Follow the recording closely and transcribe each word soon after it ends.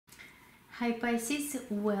Hi Pisces,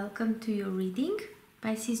 welcome to your reading.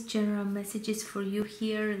 Pisces, general messages for you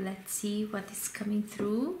here. Let's see what is coming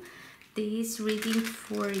through this reading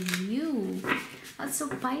for you. Also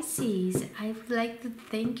Pisces, I would like to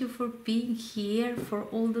thank you for being here, for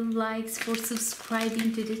all the likes, for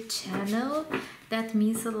subscribing to the channel. That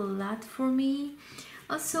means a lot for me.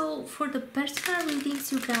 Also, for the personal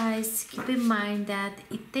readings, you guys, keep in mind that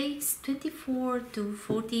it takes 24 to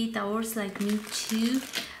 48 hours like me to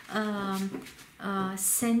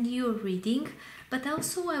send you a reading. But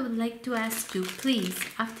also I would like to ask you, please,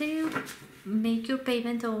 after you make your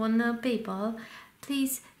payment on PayPal,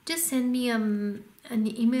 please just send me an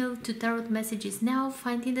email to Tarot Messages Now.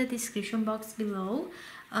 Find in the description box below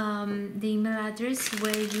the email address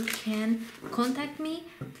where you can contact me.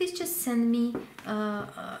 Please just send me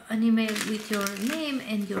an email with your name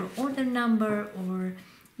and your order number, or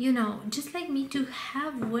just like me, to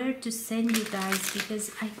have where to send you guys, because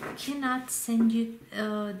I cannot send you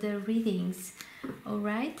the readings. All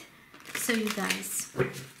right, so you guys,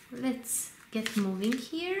 let's get moving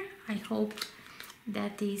here. I hope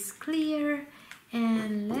that is clear,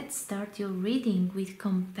 and let's start your reading with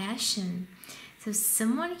compassion. So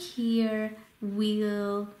someone here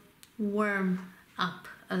will warm up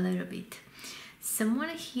a little bit. Someone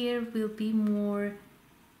here will be more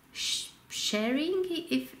sharing,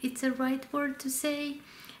 if it's a right word to say.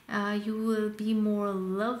 You will be more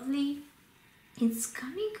lovely. It's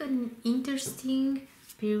coming an interesting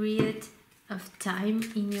period of time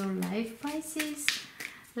in your life, Pisces.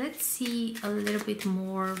 Let's see a little bit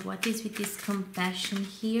more what is with this compassion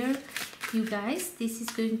here. You guys, this is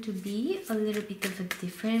going to be a little bit of a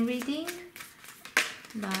different reading,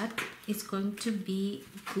 but it's going to be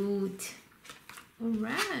good. All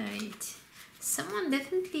right. Someone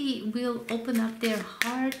definitely will open up their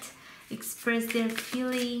heart, express their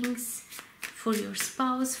feelings for your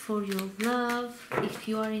spouse, for your love, if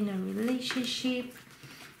you are in a relationship.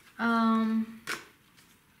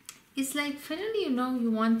 It's like finally,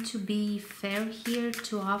 you want to be fair here,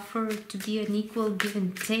 to offer to be an equal give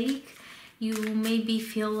and take. You maybe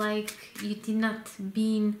feel like you did not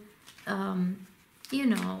being,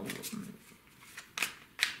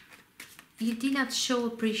 you did not show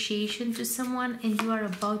appreciation to someone, and you are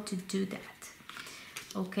about to do that.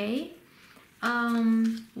 Okay.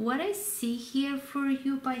 What I see here for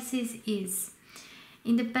you, Pisces, is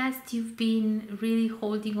in the past you've been really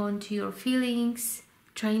holding on to your feelings,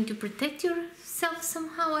 trying to protect yourself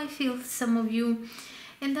somehow, I feel, some of you.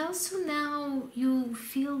 And also now you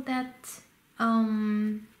feel that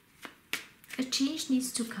a change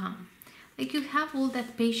needs to come. Like you have all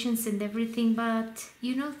that patience and everything, but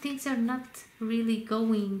things are not really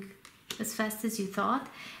going as fast as you thought,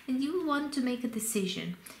 and you want to make a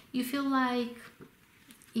decision. You feel like,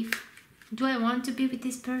 do I want to be with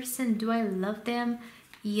this person? Do I love them?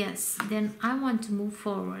 Yes, then I want to move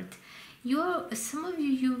forward. Some of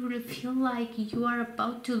you will feel like you are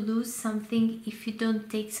about to lose something if you don't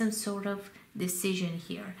take some sort of decision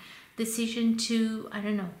here. Decision to, I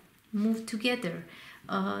don't know, move together,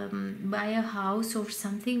 buy a house or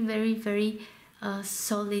something very, very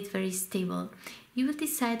solid, very stable. You will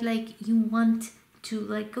decide like you want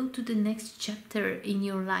to go to the next chapter in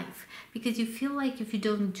your life, because you feel like if you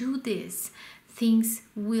don't do this, things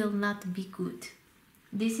will not be good.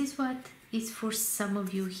 This is what is for some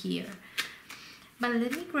of you here. But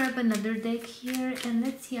let me grab another deck here and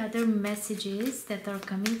let's see other messages that are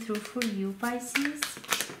coming through for you, Pisces.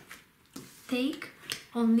 Take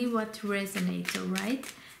only what resonates, all right?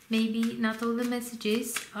 Maybe not all the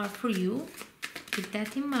messages are for you. Keep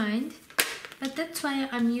that in mind. But that's why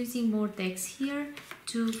I'm using more decks here,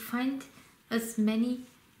 to find as many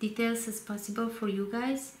details as possible for you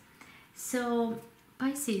guys. So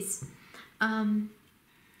Pisces,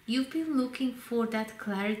 you've been looking for that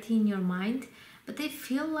clarity in your mind, but I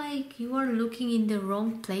feel like you are looking in the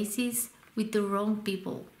wrong places with the wrong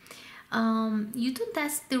people. You don't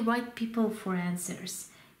ask the right people for answers.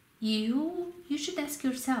 You should ask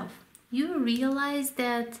yourself. You realize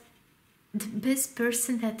that the best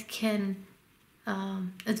person that can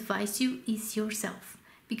advise you is yourself,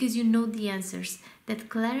 because you know the answers. That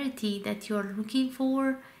clarity that you are looking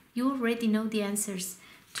for, you already know the answers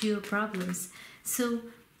to your problems. So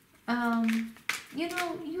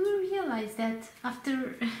you realize that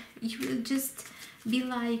after you will just be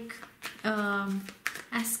like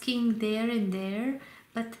asking there and there,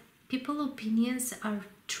 but people's opinions are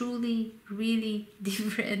truly really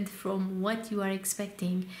different from what you are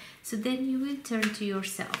expecting. So then you will turn to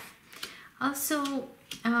yourself. Also,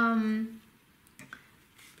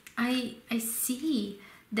 I see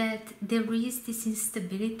that there is this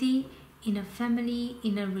instability in a family,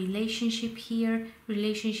 in a relationship here,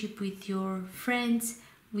 relationship with your friends,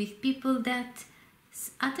 with people that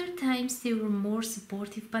other times they were more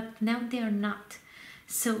supportive, but now they are not.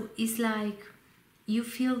 So it's like you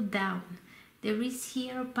feel down. There is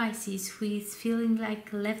here Pisces who is feeling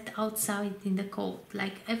like left outside in the cold,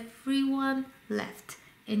 like everyone left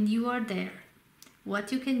and you are there.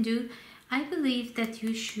 What you can do, I believe that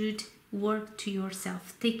you should work to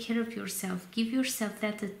yourself, take care of yourself, give yourself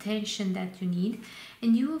that attention that you need,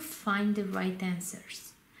 and you will find the right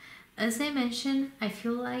answers. As I mentioned, I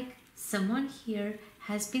feel like someone here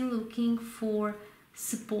has been looking for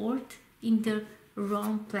support in the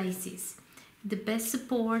wrong places. The best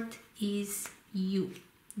support is you.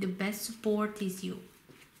 The best support is you.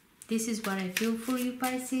 This is what I feel for you,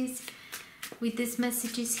 Pisces. With these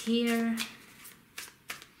messages here,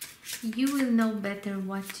 you will know better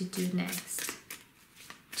what to do next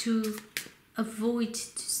to avoid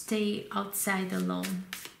to stay outside alone.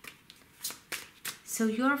 So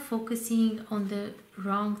you're focusing on the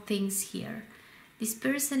wrong things here. This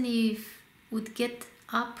person, if would get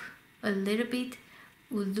up a little bit,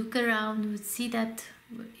 would look around, would see that,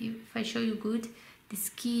 if I show you good, this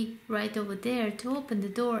key right over there to open the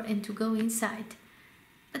door and to go inside.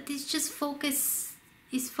 But it's just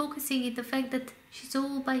focusing in the fact that she's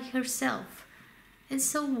all by herself. And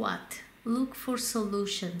so what? Look for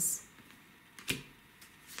solutions.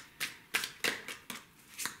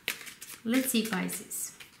 Let's see,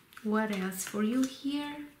 Pisces. What else for you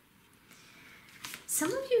here?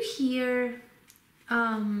 Some of you here,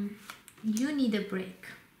 you need a break.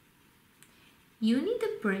 You need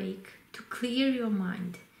a break to clear your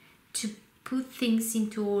mind, to put things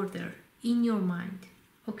into order in your mind,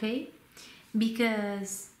 okay?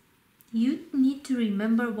 Because you need to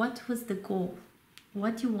remember what was the goal,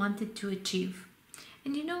 what you wanted to achieve.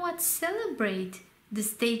 And you know what? Celebrate the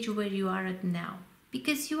stage where you are at now,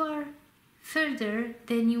 because you are further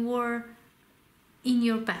than you were in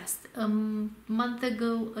your past, a month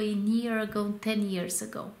ago, a year ago, 10 years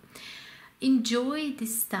ago. Enjoy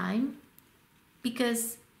this time,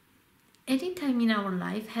 because any time in our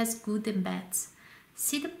life has good and bads.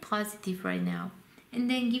 See the positive right now, and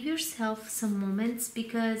then give yourself some moments,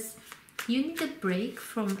 because you need a break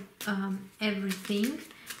from everything,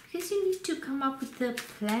 because you need to come up with a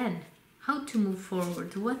plan, how to move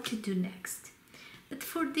forward, what to do next. But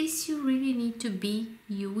for this, you really need to be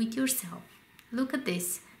you with yourself. Look at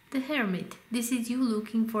this, the Hermit. This is you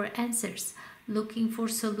looking for answers, looking for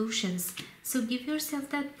solutions. So give yourself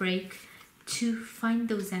that break to find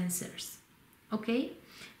those answers, okay?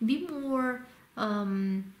 Be more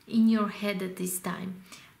in your head at this time.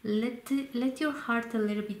 Let your heart a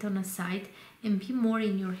little bit on a side and be more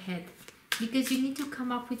in your head, because you need to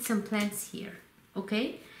come up with some plans here,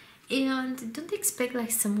 okay? And don't expect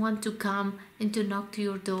like someone to come and to knock to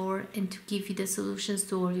your door and to give you the solutions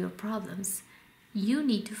to all your problems. You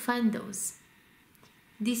need to find those.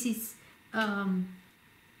 This is around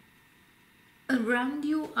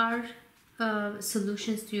you are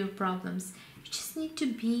solutions to your problems. You just need to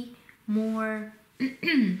be more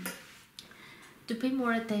to pay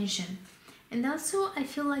more attention. And also, I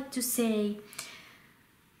feel like to say,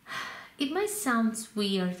 it might sound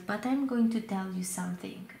weird, but I'm going to tell you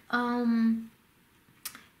something.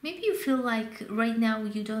 Maybe you feel like right now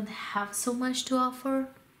you don't have so much to offer,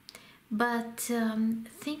 but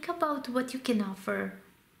think about what you can offer,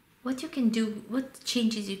 what you can do, what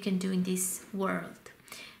changes you can do in this world.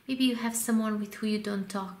 Maybe you have someone with who you don't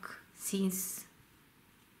talk since,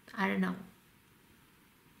 I don't know,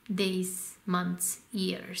 days, months,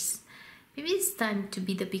 years. Maybe it's time to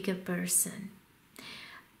be the bigger person.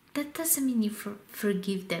 That doesn't mean you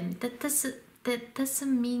forgive them. That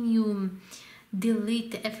doesn't mean you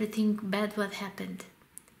delete everything bad what happened.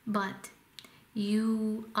 But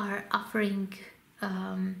you are offering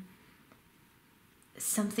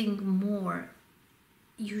something more.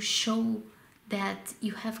 You show that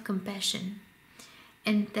you have compassion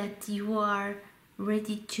and that you are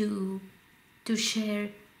ready to share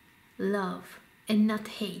love and not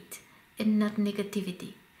hate and not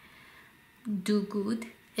negativity. Do good,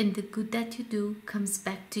 and the good that you do comes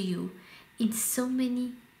back to you in so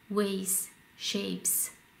many ways,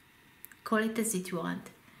 shapes. Call it as you want.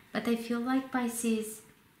 But I feel like Pisces,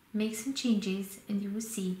 make some changes and you will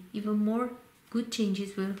see even more good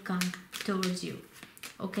changes will come towards you.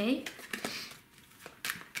 Okay?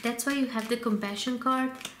 That's why you have the compassion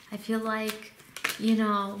card. I feel like, you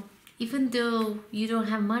know, even though you don't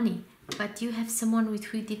have money, but you have someone with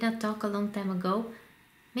who you did not talk a long time ago,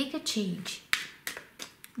 make a change.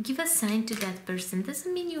 Give a sign to that person.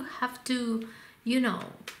 Doesn't mean you have to, you know,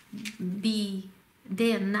 be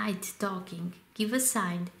day and night talking. Give a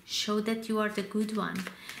sign, show that you are the good one,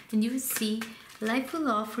 and you will see life will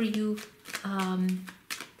offer you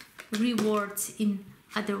rewards in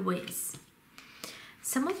other ways.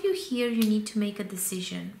 Some of you here, you need to make a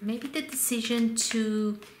decision. Maybe the decision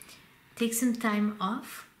to take some time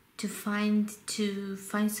off, to find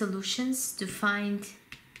solutions, to find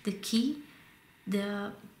the key,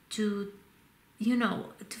 to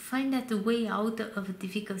find that way out of a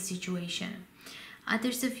difficult situation.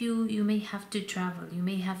 Others of you, you may have to travel, you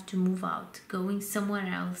may have to move out, going somewhere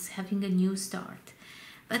else, having a new start.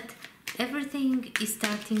 But everything is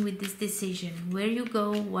starting with this decision, where you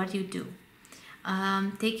go, what you do.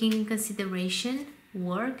 Taking in consideration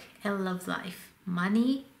work and love life,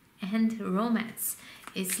 money and romance.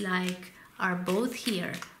 It's like, are both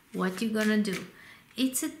here? What you gonna do?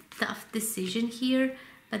 It's a tough decision here,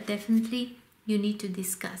 but definitely you need to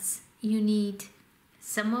discuss. You need,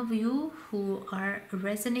 some of you who are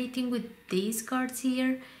resonating with these cards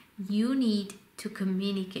here, you need to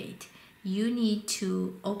communicate. You need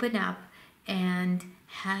to open up and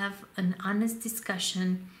have an honest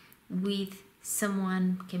discussion with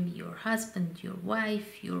someone. Can be your husband, your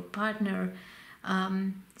wife, your partner,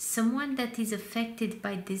 someone that is affected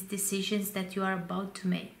by these decisions that you are about to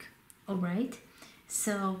make. All right?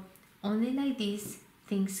 So only like this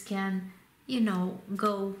things can,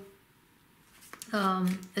 go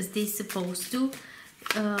as they're supposed to,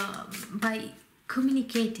 by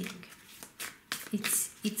communicating.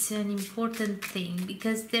 It's an important thing,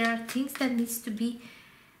 because there are things that needs to be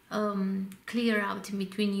clear out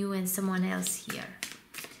between you and someone else here.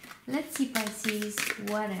 Let's see, Pisces,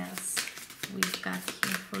 what else we've got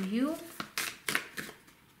here for you.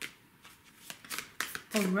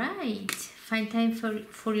 All right, find time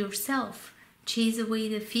for yourself. Chase away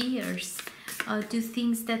the fears. Do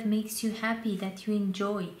things that makes you happy, that you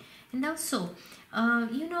enjoy. And also,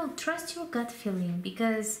 trust your gut feeling,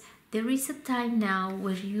 because there is a time now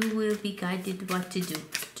where you will be guided what to do.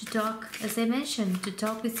 To talk, as I mentioned, to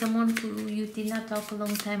talk with someone who you did not talk a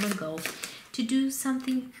long time ago. To do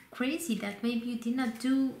something crazy that maybe you did not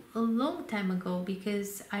do a long time ago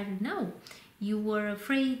because, I don't know, you were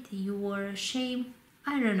afraid, you were ashamed,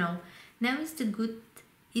 I don't know. Now is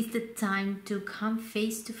the time to come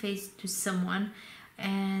face to face to someone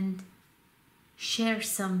and share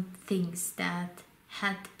some things that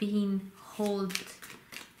had been held,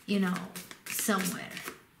 somewhere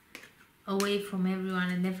away from everyone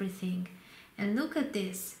and everything. And look at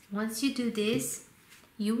this. Once you do this,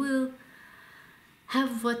 you will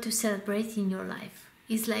have what to celebrate in your life.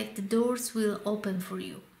 It's like the doors will open for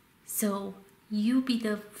you. So you be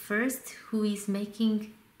the first who is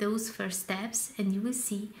making those first steps, and you will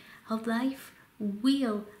see how life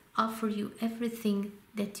will offer you everything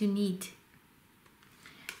that you need.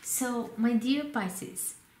 So, my dear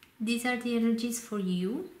Pisces, these are the energies for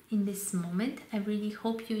you in this moment. I really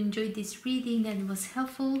hope you enjoyed this reading and it was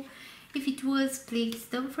helpful. If it was, please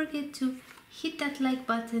don't forget to hit that like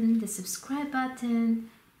button, the subscribe button,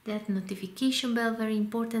 that notification bell, very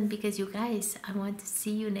important, because you guys, I want to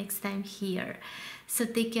see you next time here. So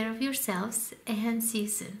take care of yourselves and see you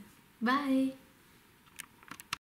soon. Bye.